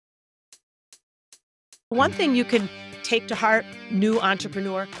One thing you can take to heart, new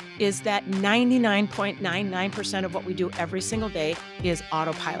entrepreneur, is that 99.99% of what we do every single day is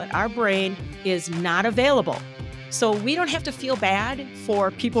autopilot. Our brain is not available. So we don't have to feel bad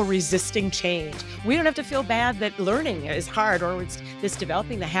for people resisting change. We don't have to feel bad that learning is hard or it's this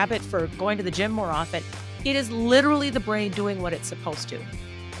developing the habit for going to the gym more often. It is literally the brain doing what it's supposed to.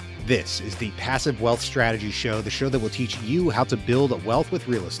 This is the Passive Wealth Strategy Show, the show that will teach you how to build wealth with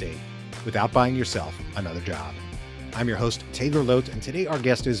real estate without buying yourself another job. I'm your host, Taylor Lote, and today our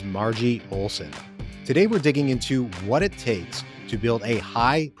guest is Margie Oleson. Today we're digging into what it takes to build a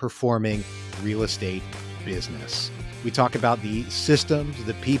high-performing real estate business. We talk about the systems,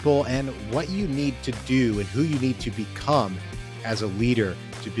 the people, and what you need to do and who you need to become as a leader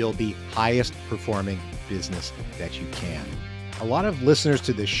to build the highest performing business that you can. A lot of listeners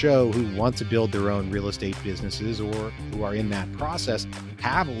to this show who want to build their own real estate businesses or who are in that process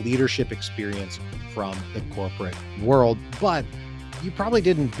have leadership experience from the corporate world, but you probably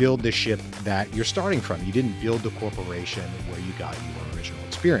didn't build the ship that you're starting from. You didn't build the corporation where you got your original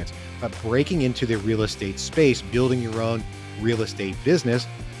experience. But breaking into the real estate space, building your own real estate business,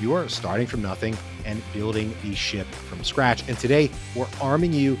 you are starting from nothing and building the ship from scratch. And today, we're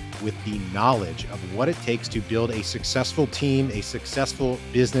arming you with the knowledge of what it takes to build a successful team, a successful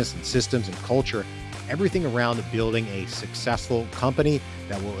business and systems and culture, everything around building a successful company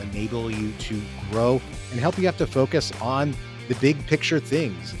that will enable you to grow and help you have to focus on the big picture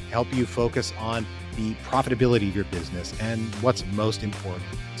things, help you focus on the profitability of your business and what's most important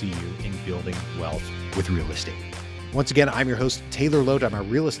to you in building wealth with real estate. Once again, I'm your host, Taylor Lote. I'm a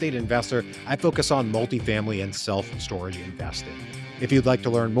real estate investor. I focus on multifamily and self-storage investing. If you'd like to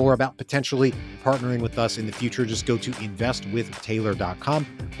learn more about potentially partnering with us in the future, just go to investwithtaylor.com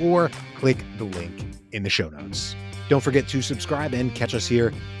or click the link in the show notes. Don't forget to subscribe and catch us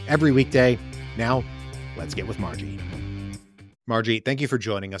here every weekday. Now, let's get with Margie. Margie, thank you for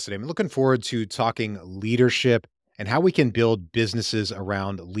joining us today. I'm looking forward to talking leadership and how we can build businesses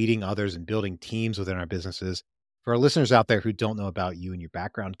around leading others and building teams within our businesses. For our listeners out there who don't know about you and your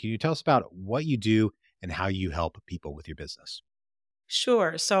background, can you tell us about what you do and how you help people with your business?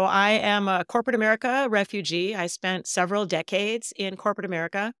 Sure. So I am a corporate America refugee. I spent several decades in corporate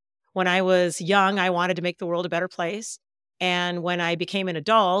America. When I was young, I wanted to make the world a better place. And when I became an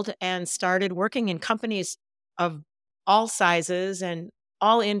adult and started working in companies of all sizes and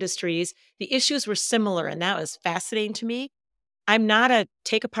all industries, the issues were similar. And that was fascinating to me. I'm not a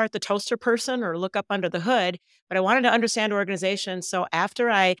take apart the toaster person or look up under the hood, but I wanted to understand organizations. So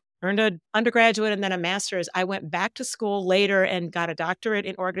after I earned an undergraduate and then a master's, I went back to school later and got a doctorate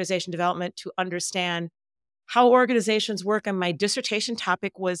in organization development to understand how organizations work. And my dissertation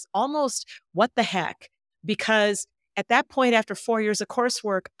topic was almost what the heck, because at that point, after 4 years of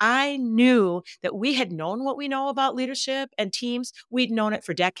coursework, I knew that we had known what we know about leadership and teams. We'd known it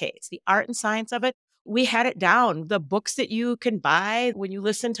for decades, the art and science of it. We had it down. The books that you can buy when you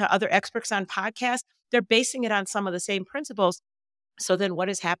listen to other experts on podcasts, they're basing it on some of the same principles. So then what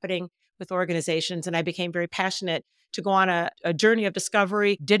is happening with organizations? And I became very passionate to go on a journey of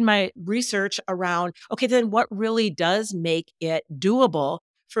discovery, did my research around, okay, then what really does make it doable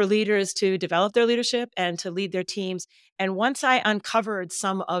for leaders to develop their leadership and to lead their teams? And once I uncovered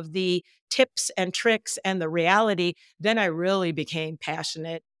some of the tips and tricks and the reality, then I really became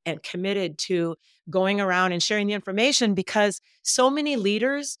passionate and committed to going around and sharing the information, because so many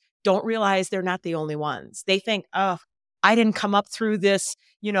leaders don't realize they're not the only ones. They think, oh, I didn't come up through this,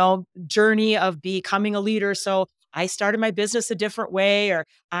 journey of becoming a leader, so I started my business a different way, or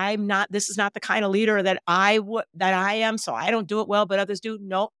this is not the kind of leader that I am, so I don't do it well, but others do.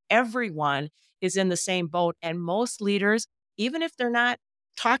 No, everyone is in the same boat. And most leaders, even if they're not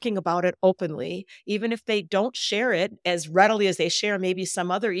talking about it openly, even if they don't share it as readily as they share maybe some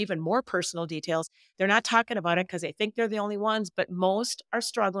other even more personal details, they're not talking about it because they think they're the only ones, but most are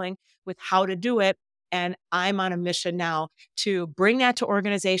struggling with how to do it. And I'm on a mission now to bring that to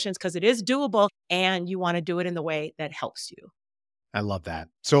organizations because it is doable and you want to do it in the way that helps you. I love that.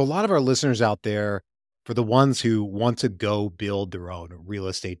 So a lot of our listeners out there, for the ones who want to go build their own real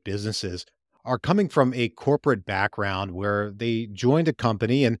estate businesses, are coming from a corporate background where they joined a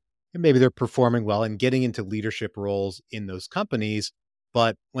company and maybe they're performing well and getting into leadership roles in those companies.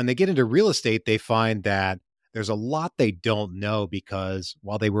 But when they get into real estate, they find that there's a lot they don't know because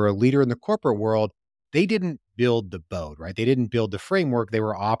while they were a leader in the corporate world, they didn't build the boat, right? They didn't build the framework. They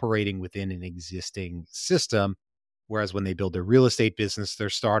were operating within an existing system. Whereas when they build their real estate business, they're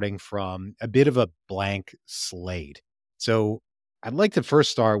starting from a bit of a blank slate. So I'd like to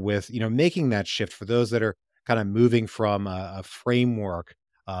first start with, making that shift for those that are kind of moving from a framework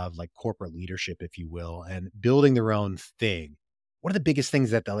of like corporate leadership, if you will, and building their own thing. What are the biggest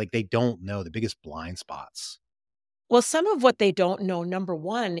things that they don't know, the biggest blind spots? Well, some of what they don't know, number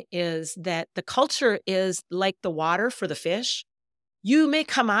one, is that the culture is like the water for the fish. You may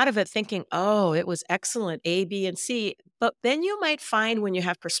come out of it thinking, oh, it was excellent, A, B, and C. But then you might find when you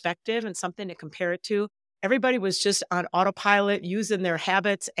have perspective and something to compare it to, everybody was just on autopilot, using their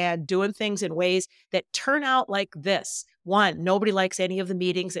habits and doing things in ways that turn out like this. One, nobody likes any of the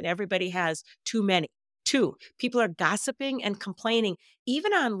meetings and everybody has too many. Two, people are gossiping and complaining,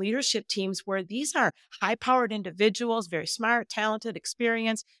 even on leadership teams where these are high powered individuals, very smart, talented,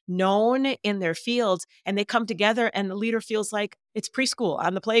 experienced, known in their fields, and they come together and the leader feels like it's preschool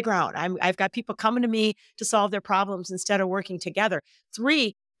on the playground. I've got people coming to me to solve their problems instead of working together.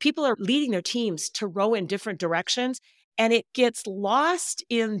 Three, people are leading their teams to row in different directions, and it gets lost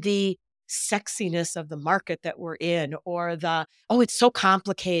in the sexiness of the market that we're in, or the, oh, it's so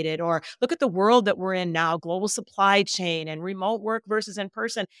complicated, or look at the world that we're in now, global supply chain and remote work versus in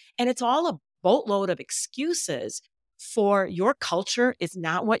person. And it's all a boatload of excuses for your culture is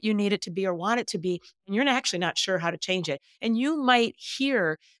not what you need it to be or want it to be. And you're actually not sure how to change it. And you might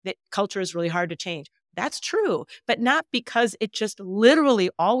hear that culture is really hard to change. That's true, but not because it just literally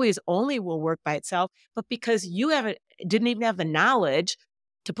always only will work by itself, but because you didn't even have the knowledge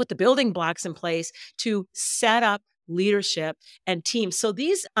to put the building blocks in place to set up leadership and teams. So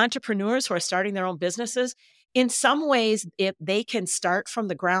these entrepreneurs who are starting their own businesses, in some ways, if they can start from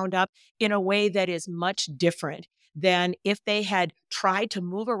the ground up in a way that is much different than if they had tried to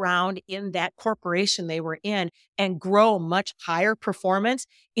move around in that corporation they were in and grow much higher performance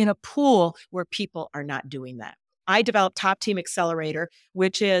in a pool where people are not doing that. I developed Top Team Accelerator,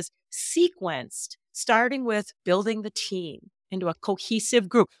 which is sequenced, starting with building the team into a cohesive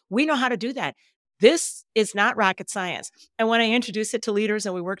group. We know how to do that. This is not rocket science. And when I introduce it to leaders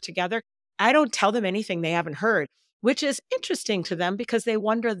and we work together, I don't tell them anything they haven't heard, which is interesting to them because they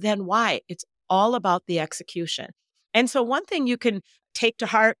wonder then why. It's all about the execution. And so one thing you can take to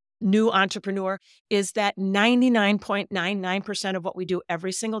heart, new entrepreneur, is that 99.99% of what we do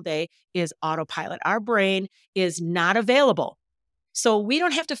every single day is autopilot. Our brain is not available. So we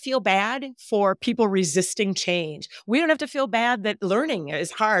don't have to feel bad for people resisting change. We don't have to feel bad that learning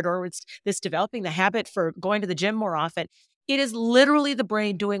is hard or it's this developing the habit for going to the gym more often. It is literally the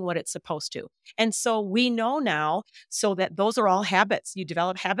brain doing what it's supposed to. And so we know now, so that those are all habits. You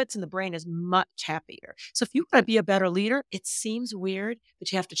develop habits and the brain is much happier. So if you want to be a better leader, it seems weird,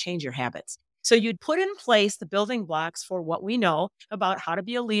 but you have to change your habits. So you'd put in place the building blocks for what we know about how to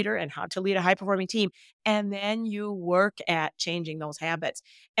be a leader and how to lead a high performing team. And then you work at changing those habits.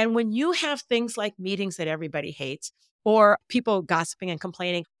 And when you have things like meetings that everybody hates, or people gossiping and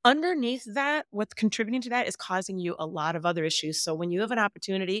complaining, underneath that, what's contributing to that is causing you a lot of other issues. So when you have an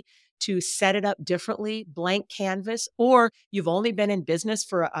opportunity to set it up differently, blank canvas, or you've only been in business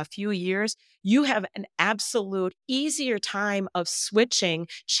for a few years, you have an absolute easier time of switching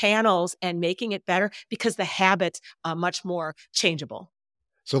channels and making it better because the habits are much more changeable.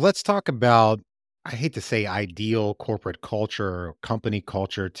 So let's talk about, I hate to say ideal corporate culture, company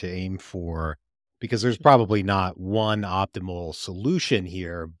culture to aim for, because there's probably not one optimal solution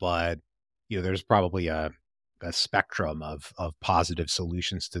here, but there's probably a spectrum of positive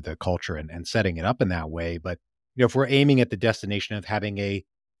solutions to the culture and setting it up in that way. But if we're aiming at the destination of having a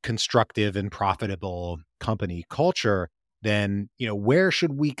constructive and profitable company culture, then where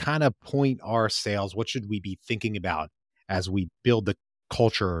should we kind of point our sails? What should we be thinking about as we build the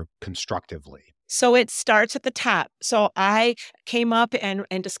culture constructively? So it starts at the top. So I came up and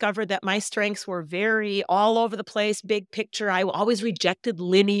discovered that my strengths were very all over the place, big picture. I always rejected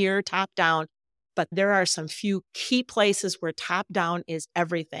linear top down. But there are some few key places where top down is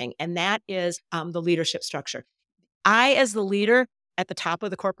everything. And that is the leadership structure. I, as the leader at the top of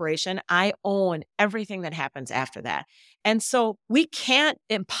the corporation, I own everything that happens after that. And so we can't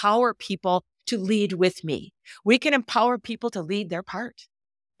empower people to lead with me. We can empower people to lead their part.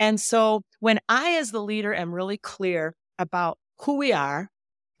 And so when I, as the leader, am really clear about who we are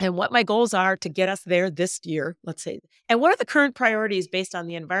and what my goals are to get us there this year, let's say, and what are the current priorities based on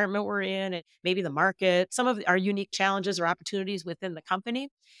the environment we're in and maybe the market, some of our unique challenges or opportunities within the company,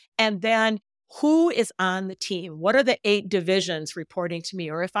 and then who is on the team? What are the 8 divisions reporting to me?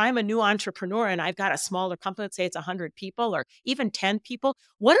 Or if I'm a new entrepreneur and I've got a smaller company, let's say it's 100 people or even 10 people,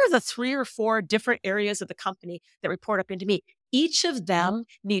 what are the 3 or 4 different areas of the company that report up into me? Each of them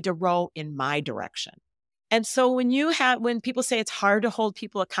need to row in my direction. And so when people say it's hard to hold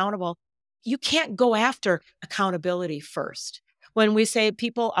people accountable, you can't go after accountability first. When we say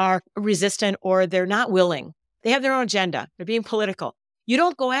people are resistant or they're not willing, they have their own agenda, they're being political. You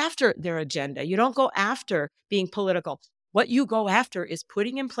don't go after their agenda. You don't go after being political. What you go after is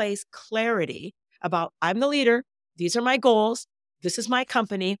putting in place clarity about, I'm the leader. These are my goals. This is my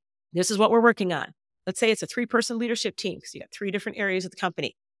company. This is what we're working on. Let's say it's a 3-person leadership team because you got 3 different areas of the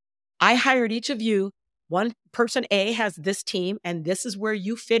company. I hired each of you. One person A has this team, and this is where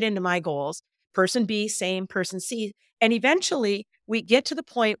you fit into my goals. Person B, same. Person C. And eventually we get to the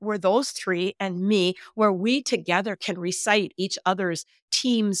point where those 3 and me, where we together can recite each other's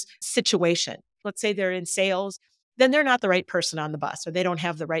team's situation. Let's say they're in sales, then they're not the right person on the bus or they don't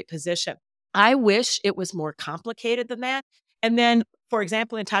have the right position. I wish it was more complicated than that. And then, for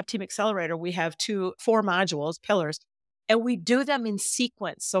example, in Top Team Accelerator, we have 4 modules, pillars, and we do them in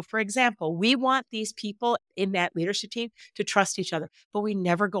sequence. So, for example, we want these people in that leadership team to trust each other, but we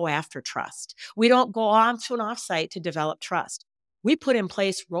never go after trust. We don't go on to an offsite to develop trust. We put in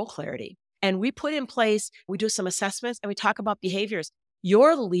place role clarity, and we do some assessments, and we talk about behaviors.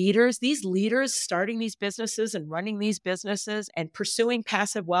 Your leaders, these leaders starting these businesses and running these businesses and pursuing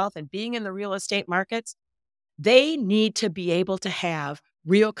passive wealth and being in the real estate markets, they need to be able to have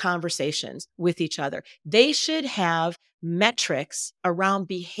real conversations with each other. They should have metrics around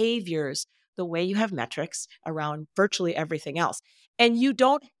behaviors the way you have metrics around virtually everything else. And you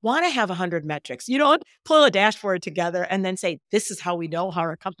don't want to have 100 metrics. You don't pull a dashboard together and then say, this is how we know how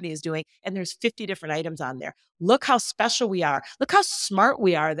our company is doing. And there's 50 different items on there. Look how special we are. Look how smart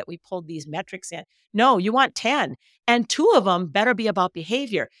we are that we pulled these metrics in. No, you want 10. And 2 of them better be about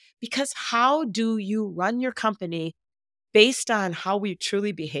behavior. Because how do you run your company based on how we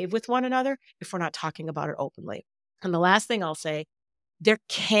truly behave with one another if we're not talking about it openly? And the last thing I'll say, there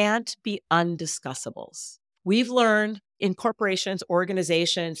can't be undiscussables. We've learned in corporations,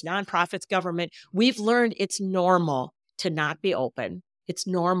 organizations, nonprofits, government, we've learned it's normal to not be open. It's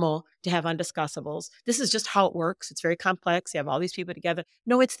normal to have undiscussables. This is just how it works. It's very complex. You have all these people together.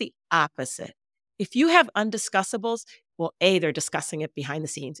 No, it's the opposite. If you have undiscussables, well, A, they're discussing it behind the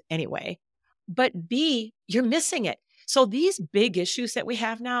scenes anyway, but B, you're missing it. So these big issues that we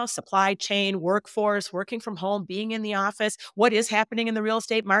have now, supply chain, workforce, working from home, being in the office, what is happening in the real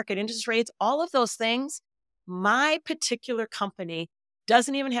estate market, interest rates, all of those things, my particular company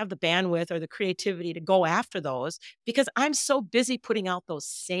doesn't even have the bandwidth or the creativity to go after those because I'm so busy putting out those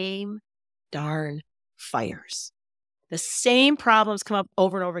same darn fires. The same problems come up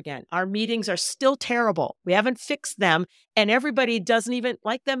over and over again. Our meetings are still terrible. We haven't fixed them, and everybody doesn't even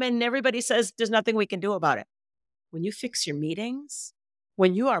like them, and everybody says there's nothing we can do about it. When you fix your meetings,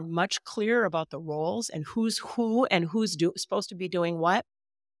 when you are much clearer about the roles and who's who and who's supposed to be doing what,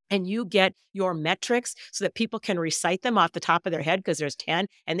 and you get your metrics so that people can recite them off the top of their head because there's 10,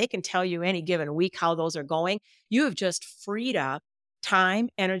 and they can tell you any given week how those are going, you have just freed up time,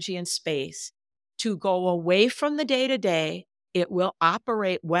 energy, and space to go away from the day-to-day. It will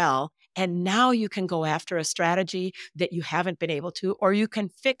operate well. And now you can go after a strategy that you haven't been able to, or you can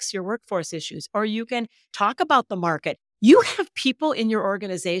fix your workforce issues, or you can talk about the market. You have people in your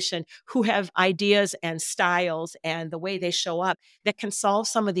organization who have ideas and styles and the way they show up that can solve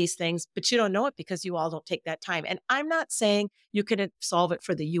some of these things, but you don't know it because you all don't take that time. And I'm not saying you can solve it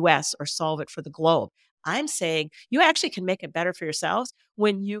for the US or solve it for the globe. I'm saying you actually can make it better for yourselves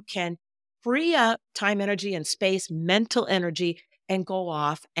when you can free up time, energy, and space, mental energy, and go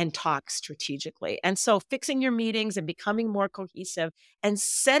off and talk strategically. And so fixing your meetings and becoming more cohesive and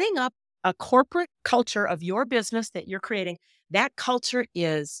setting up a corporate culture of your business that you're creating, that culture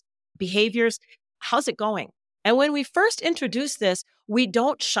is behaviors. How's it going? And when we first introduce this, we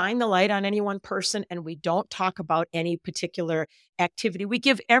don't shine the light on any one person and we don't talk about any particular activity. We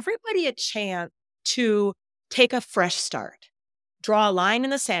give everybody a chance to take a fresh start. Draw a line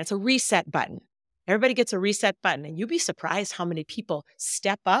in the sand. It's a reset button. Everybody gets a reset button, and you'd be surprised how many people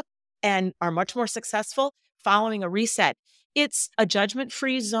step up and are much more successful following a reset. It's a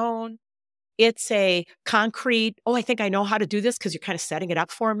judgment-free zone. It's a concrete, oh, I think I know how to do this because you're kind of setting it up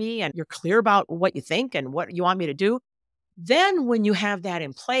for me and you're clear about what you think and what you want me to do. Then when you have that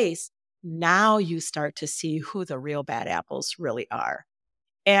in place, now you start to see who the real bad apples really are.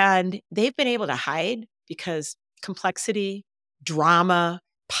 And they've been able to hide because complexity, drama,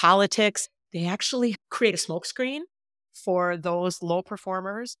 politics, they actually create a smokescreen for those low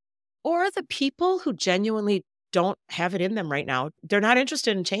performers or the people who genuinely don't have it in them right now. They're not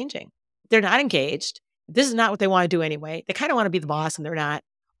interested in changing. They're not engaged. This is not what they want to do anyway. They kind of want to be the boss and they're not.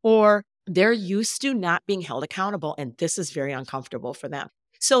 Or they're used to not being held accountable and this is very uncomfortable for them.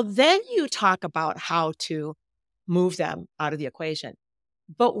 So then you talk about how to move them out of the equation.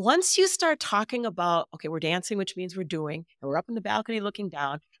 But once you start talking about, okay, we're dancing, which means we're doing, and we're up in the balcony looking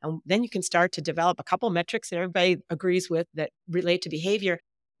down, and then you can start to develop a couple metrics that everybody agrees with that relate to behavior.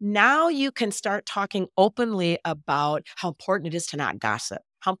 Now you can start talking openly about how important it is to not gossip,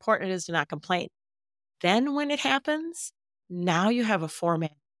 how important it is to not complain. Then when it happens, now you have a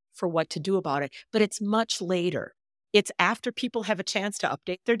format for what to do about it, but it's much later. It's after people have a chance to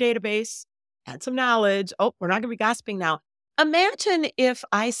update their database, add some knowledge. Oh, we're not going to be gossiping now. Imagine if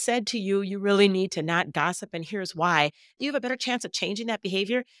I said to you, you really need to not gossip, and here's why. You have a better chance of changing that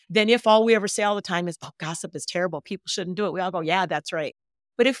behavior than if all we ever say all the time is, oh, gossip is terrible. People shouldn't do it. We all go, yeah, that's right.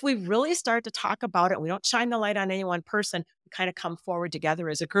 But if we really start to talk about it, we don't shine the light on any one person, we kind of come forward together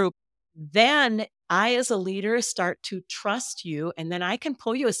as a group, then I, as a leader, start to trust you. And then I can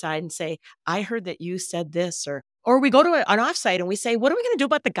pull you aside and say, I heard that you said this, or we go to an offsite and we say, what are we going to do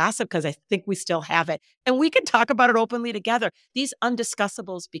about the gossip? Because I think we still have it. And we can talk about it openly together. These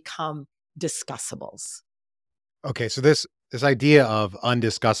undiscussables become discussables. Okay, so this idea of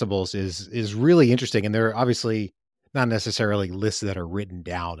undiscussables is really interesting, and they're obviously not necessarily lists that are written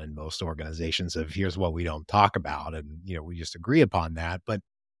down in most organizations of here's what we don't talk about, and we just agree upon that. But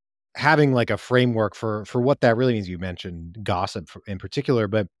having like a framework for what that really means. You mentioned gossip in particular,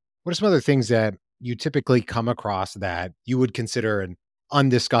 but what are some other things that you typically come across that you would consider an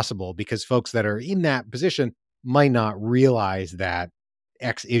undiscussable because folks that are in that position might not realize that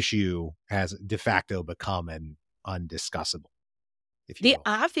X issue has de facto become an undiscussable, if you The will.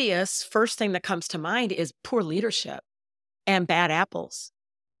 obvious first thing that comes to mind is poor leadership and bad apples.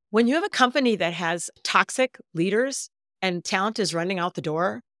 When you have a company that has toxic leaders and talent is running out the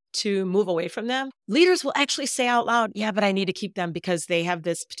door to move away from them, leaders will actually say out loud, yeah, but I need to keep them because they have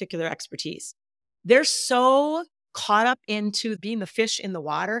this particular expertise. They're so caught up into being the fish in the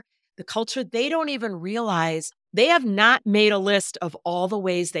water, the culture, they don't even realize they have not made a list of all the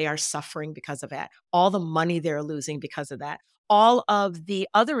ways they are suffering because of that, all the money they're losing because of that, all of the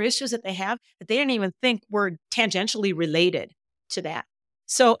other issues that they have that they didn't even think were tangentially related to that.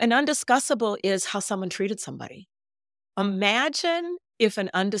 So, an undiscussable is how someone treated somebody. Imagine if an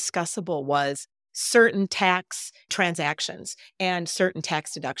undiscussable was certain tax transactions and certain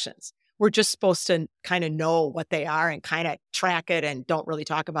tax deductions. We're just supposed to kind of know what they are and kind of track it and don't really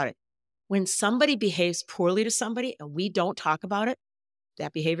talk about it. When somebody behaves poorly to somebody and we don't talk about it,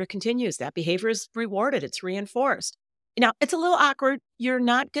 that behavior continues. That behavior is rewarded, it's reinforced. Now, it's a little awkward. You're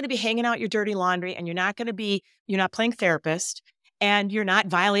not going to be hanging out your dirty laundry and you're not playing therapist and you're not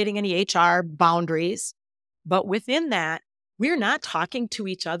violating any HR boundaries. But within that, we're not talking to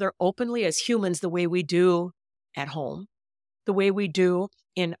each other openly as humans the way we do at home, the way we do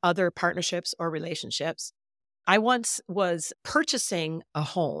in other partnerships or relationships. I once was purchasing a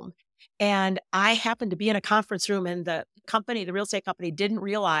home and I happened to be in a conference room and the real estate company didn't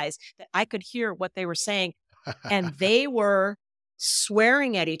realize that I could hear what they were saying. And they were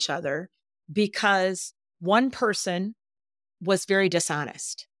swearing at each other because one person was very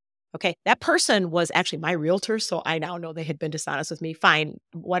dishonest. Okay. That person was actually my realtor. So I now know they had been dishonest with me. Fine,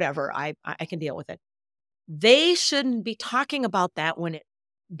 whatever. I can deal with it. They shouldn't be talking about that when it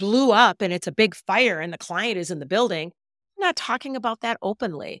blew up and it's a big fire and the client is in the building. They're not talking about that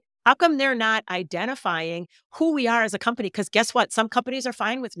openly. How come they're not identifying who we are as a company? Because guess what? Some companies are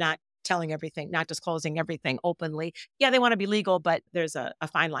fine with not telling everything, not disclosing everything openly. Yeah, they want to be legal, but there's a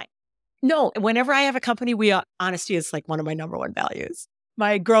fine line. No, whenever I have a company, honesty is like one of my number one values.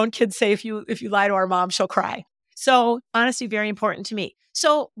 My grown kids say, if you lie to our mom, she'll cry. So honesty, very important to me.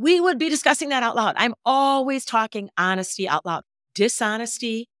 So we would be discussing that out loud. I'm always talking honesty out loud.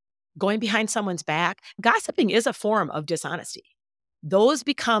 Dishonesty, going behind someone's back, gossiping is a form of dishonesty. Those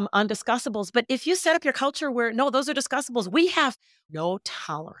become undiscussables. But if you set up your culture where, no, those are discussables, we have no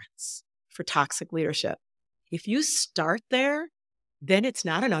tolerance for toxic leadership. If you start there, then it's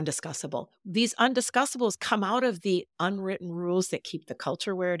not an undiscussable. These undiscussables come out of the unwritten rules that keep the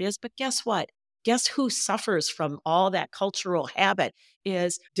culture where it is. But guess what? Guess who suffers from all that cultural habit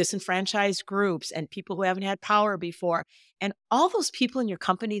is disenfranchised groups and people who haven't had power before. And all those people in your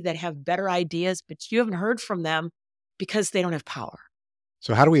company that have better ideas, but you haven't heard from them because they don't have power.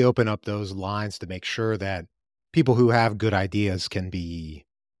 So how do we open up those lines to make sure that people who have good ideas can be,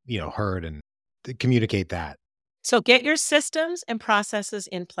 heard and to communicate that? So get your systems and processes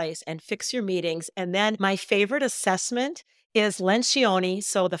in place and fix your meetings. And then my favorite assessment is Lencioni.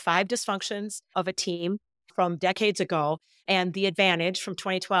 So the 5 dysfunctions of a team from decades ago and the advantage from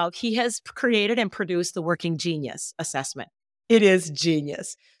 2012. He has created and produced the Working Genius assessment. It is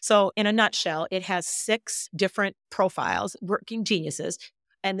genius. So in a nutshell, it has 6 different profiles, working geniuses,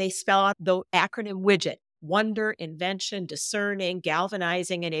 and they spell out the acronym WIDGET. wonder, invention, discerning,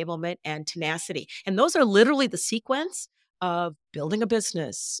 galvanizing, enablement, and tenacity. And those are literally the sequence of building a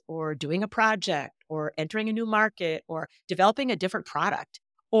business or doing a project or entering a new market or developing a different product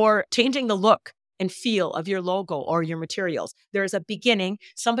or changing the look and feel of your logo or your materials. There's a beginning.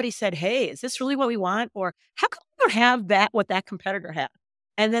 Somebody said, hey, is this really what we want? Or how come we don't have that, what that competitor had?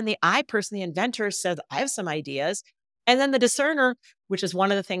 And then the I person, the inventor, says, I have some ideas. And then the discerner, which is one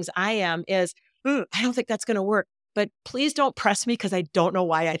of the things I am, is, I don't think that's going to work. But please don't press me because I don't know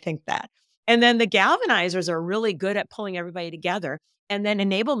why I think that. And then the galvanizers are really good at pulling everybody together. And then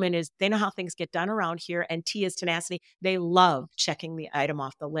enablement is they know how things get done around here. And T is tenacity. They love checking the item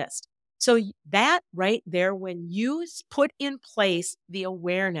off the list. So that right there, when you put in place the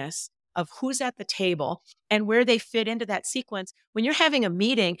awareness of who's at the table and where they fit into that sequence, when you're having a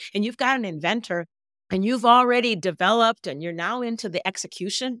meeting and you've got an inventor and you've already developed and you're now into the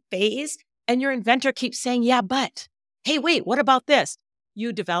execution phase and your inventor keeps saying, yeah, but hey, wait, what about this?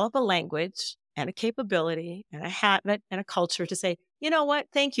 You develop a language and a capability and a habit and a culture to say, you know what?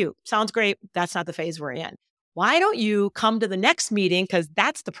 Thank you. Sounds great. That's not the phase we're in. Why don't you come to the next meeting? Because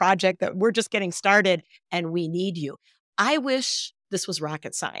that's the project that we're just getting started and we need you. I wish this was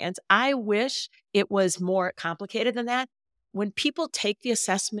rocket science. I wish it was more complicated than that. When people take the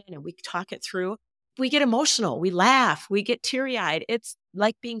assessment and we talk it through, we get emotional, we laugh, we get teary-eyed. It's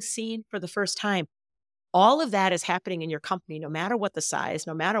like being seen for the first time. All of that is happening in your company, no matter what the size,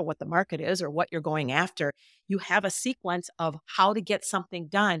 no matter what the market is or what you're going after. You have a sequence of how to get something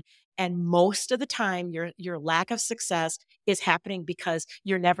done. And most of the time, your lack of success is happening because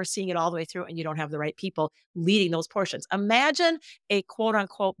you're never seeing it all the way through and you don't have the right people leading those portions. Imagine a quote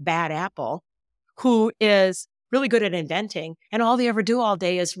unquote bad apple who is really good at inventing and all they ever do all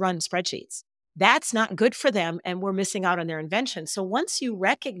day is run spreadsheets. That's not good for them and we're missing out on their invention. So once you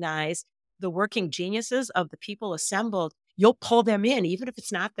recognize the working geniuses of the people assembled, you'll pull them in, even if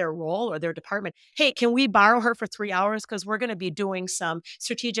it's not their role or their department. Hey, can we borrow her for 3 hours? Because we're going to be doing some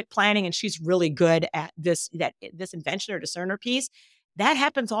strategic planning and she's really good at this invention or discerner piece. That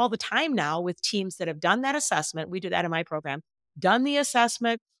happens all the time now with teams that have done that assessment. We do that in my program, done the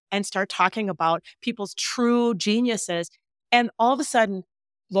assessment and start talking about people's true geniuses. And all of a sudden,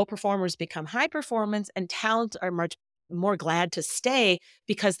 low performers become high performance and talent are much more glad to stay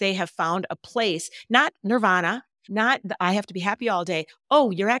because they have found a place, not nirvana, not I have to be happy all day. Oh,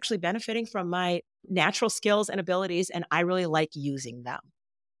 you're actually benefiting from my natural skills and abilities, and I really like using them.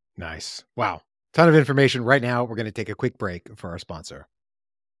 Nice. Wow. Ton of information. Right now, we're going to take a quick break for our sponsor.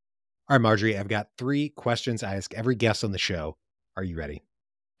 All right, Marjorie, I've got 3 questions I ask every guest on the show. Are you ready?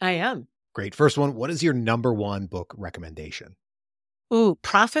 I am. Great. First one, what is your number 1 book recommendation? Ooh,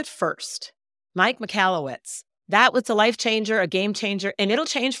 Profit First, Mike Michalowicz. That was a life changer, a game changer, and it'll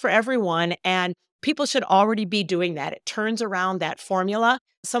change for everyone. And people should already be doing that. It turns around that formula.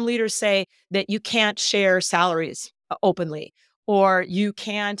 Some leaders say that you can't share salaries openly, or you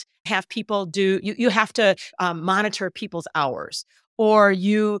can't have people you have to monitor people's hours, or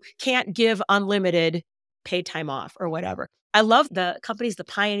you can't give unlimited paid time off or whatever. I love the companies, the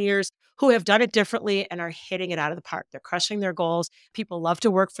pioneers who have done it differently and are hitting it out of the park. They're crushing their goals. People love to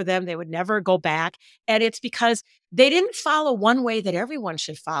work for them. They would never go back. And it's because they didn't follow one way that everyone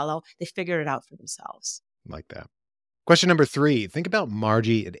should follow. They figured it out for themselves. Like that. Question number 3. Think about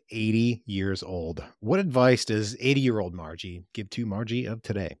Margie at 80 years old. What advice does 80-year-old Margie give to Margie of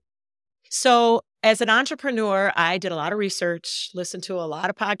today? So as an entrepreneur, I did a lot of research, listened to a lot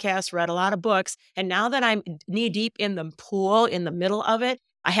of podcasts, read a lot of books. And now that I'm knee deep in the pool, in the middle of it,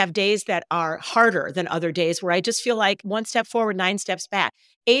 I have days that are harder than other days where I just feel like 1 step forward, 9 steps back.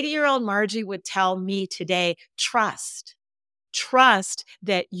 80-year-old Margie would tell me today, trust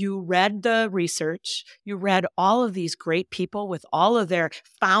that you read the research, you read all of these great people with all of their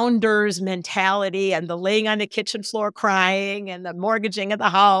founders mentality and the laying on the kitchen floor crying and the mortgaging of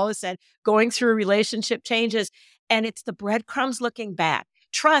the house and going through relationship changes. And it's the breadcrumbs looking back.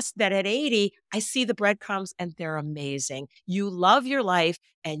 Trust that at 80, I see the breadcrumbs and they're amazing. You love your life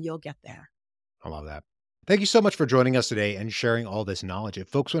and you'll get there. I love that. Thank you so much for joining us today and sharing all this knowledge. If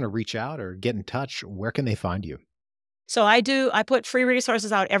folks want to reach out or get in touch, where can they find you? So I put free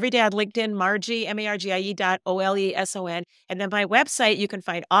resources out every day on LinkedIn, Margie, Margie.Oleson. And then my website, you can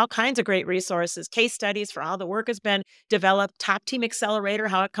find all kinds of great resources, case studies for how the work has been developed. Top Team Accelerator,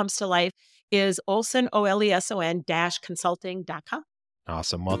 how it comes to life is Oleson, Oleson-consulting.com.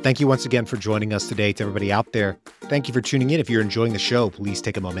 Awesome. Well, thank you once again for joining us today. To everybody out there, thank you for tuning in. If you're enjoying the show, please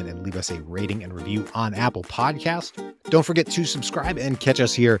take a moment and leave us a rating and review on Apple Podcast. Don't forget to subscribe and catch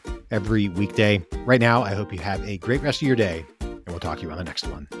us here every weekday. Right now, I hope you have a great rest of your day, and we'll talk to you on the next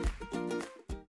one.